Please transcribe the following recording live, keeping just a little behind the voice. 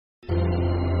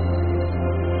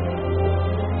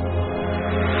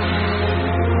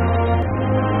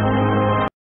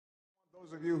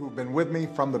who've been with me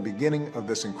from the beginning of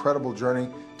this incredible journey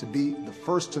to be the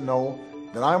first to know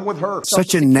that I'm with her.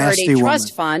 Such a nasty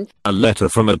trust woman. Fund. A letter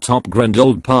from a top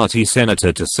Grindelwald Party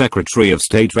senator to Secretary of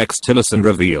State Rex Tillerson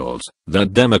revealed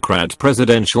that Democrat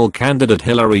presidential candidate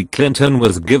Hillary Clinton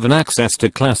was given access to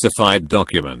classified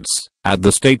documents at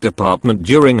the State Department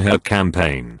during her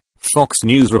campaign. Fox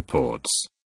News reports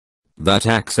that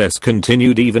access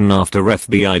continued even after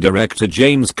FBI Director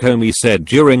James Comey said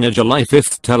during a July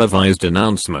 5 televised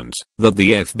announcement that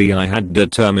the FBI had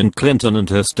determined Clinton and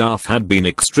her staff had been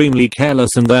extremely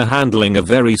careless in their handling of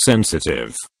very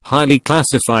sensitive, highly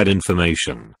classified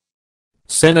information.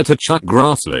 Senator Chuck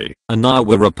Grassley, an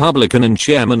Iowa Republican and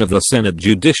chairman of the Senate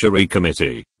Judiciary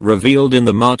Committee, revealed in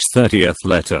the March 30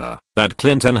 letter that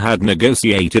Clinton had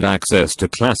negotiated access to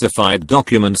classified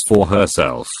documents for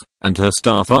herself and her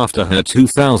staff after her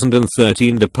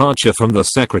 2013 departure from the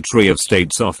Secretary of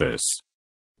State's office.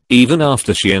 Even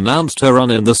after she announced her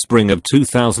run in the spring of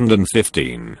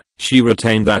 2015, she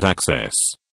retained that access.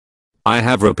 I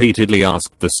have repeatedly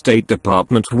asked the State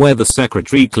Department whether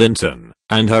Secretary Clinton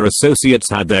and her associates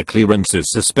had their clearances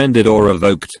suspended or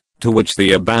revoked, to which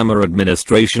the Obama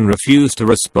administration refused to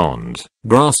respond,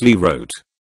 Grassley wrote.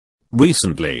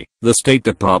 Recently, the State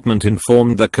Department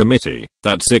informed the committee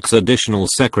that 6 additional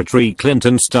Secretary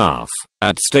Clinton staff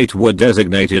at State were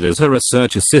designated as her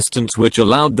research assistants, which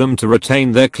allowed them to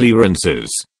retain their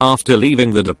clearances after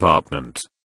leaving the department.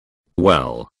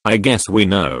 Well, I guess we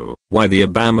know why the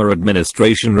Obama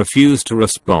administration refused to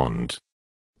respond.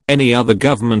 Any other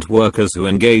government workers who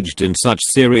engaged in such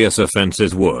serious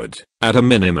offenses would, at a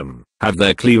minimum, have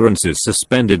their clearances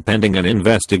suspended pending an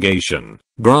investigation,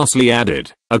 Grassley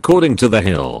added, according to The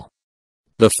Hill.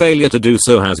 The failure to do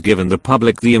so has given the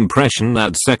public the impression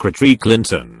that Secretary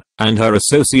Clinton and her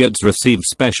associates received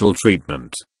special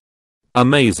treatment.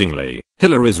 Amazingly,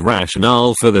 Hillary's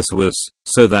rationale for this was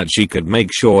so that she could make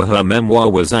sure her memoir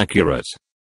was accurate.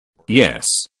 Yes,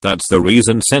 that's the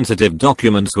reason sensitive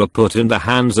documents were put in the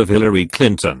hands of Hillary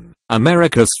Clinton,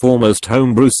 America's foremost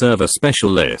homebrew server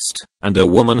specialist, and a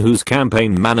woman whose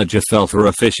campaign manager fell for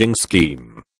a phishing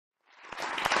scheme.